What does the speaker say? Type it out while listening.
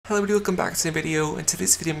Hello everybody, welcome back to the video. In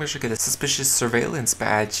today's video I'm going to get a suspicious surveillance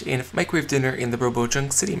badge in Microwave Dinner in the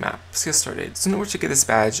Robojunk City map. Let's get started. So in order to get this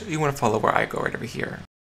badge, you want to follow where I go right over here.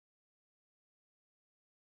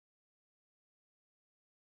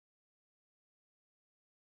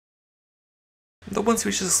 But once you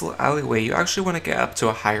reach this little alleyway, you actually want to get up to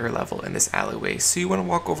a higher level in this alleyway. So you want to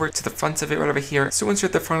walk over to the front of it right over here. So once you're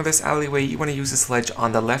at the front of this alleyway, you want to use this ledge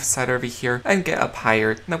on the left side over here and get up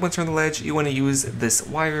higher. Now once you're on the ledge, you want to use this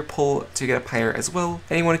wire pull to get up higher as well.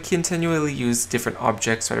 And you want to continually use different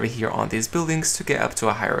objects right over here on these buildings to get up to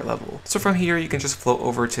a higher level. So from here, you can just float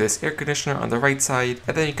over to this air conditioner on the right side,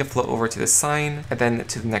 and then you can float over to this sign, and then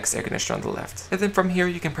to the next air conditioner on the left. And then from here,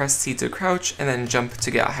 you can press C to crouch, and then jump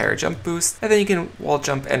to get a higher jump boost, and then you can wall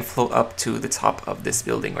jump and float up to the top of this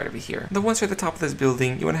building right over here. Now once you're at the top of this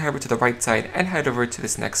building, you want to head over to the right side and head over to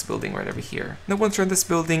this next building right over here. Now once you're in this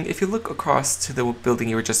building, if you look across to the building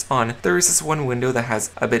you were just on, there is this one window that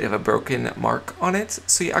has a bit of a broken mark on it,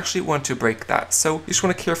 so you actually want to break that. So you just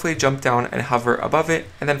want to carefully jump down and hover above it,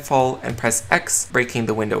 and then fall and press X, breaking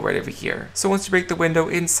the window right over here. So once you break the window,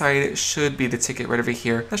 inside should be the ticket right over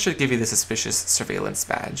here. That should give you the suspicious surveillance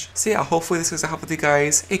badge. So yeah, hopefully this was a help with you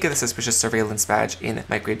guys. You get the suspicious surveillance badge in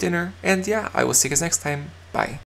Microwave Dinner. And yeah, I will see you guys next time. Bye.